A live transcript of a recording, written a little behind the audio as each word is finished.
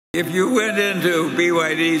If you went into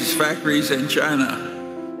BYD's factories in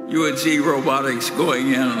China, you would see robotics going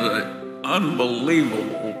in at an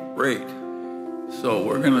unbelievable rate. So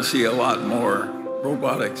we're going to see a lot more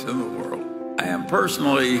robotics in the world. I am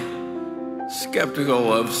personally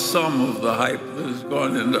skeptical of some of the hype that has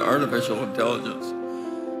gone into artificial intelligence.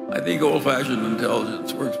 I think old-fashioned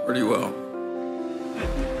intelligence works pretty well.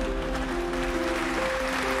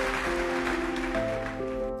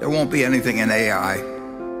 There won't be anything in AI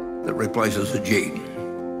that replaces a gene.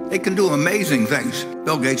 It can do amazing things.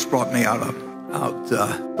 Bill Gates brought me out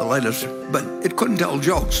the latest, but it couldn't tell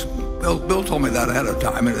jokes. Bill told me that ahead of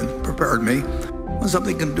time, and it prepared me. When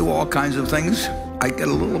something can do all kinds of things, I get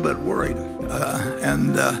a little bit worried,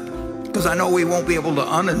 because I know we won't be able to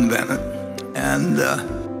uninvent it,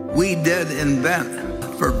 and we did invent,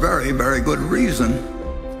 for very, very good reason,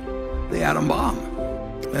 the atom bomb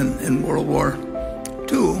in World War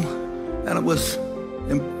II, and it was,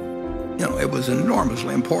 it was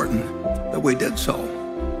enormously important that we did so.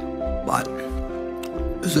 But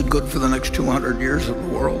is it good for the next 200 years of the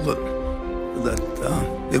world that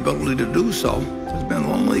the ability to do so has been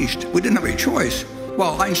unleashed? We didn't have a choice.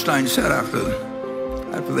 Well, Einstein said after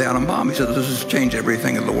the atom bomb, he said, "This has changed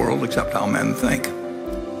everything in the world except how men think."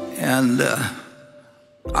 And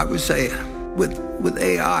I would say with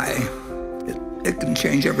AI, it can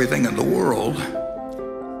change everything in the world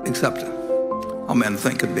except how men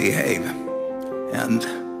think and behave. And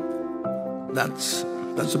that's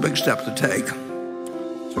a big step to take.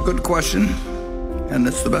 It's a good question, and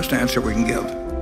it's the best answer we can give.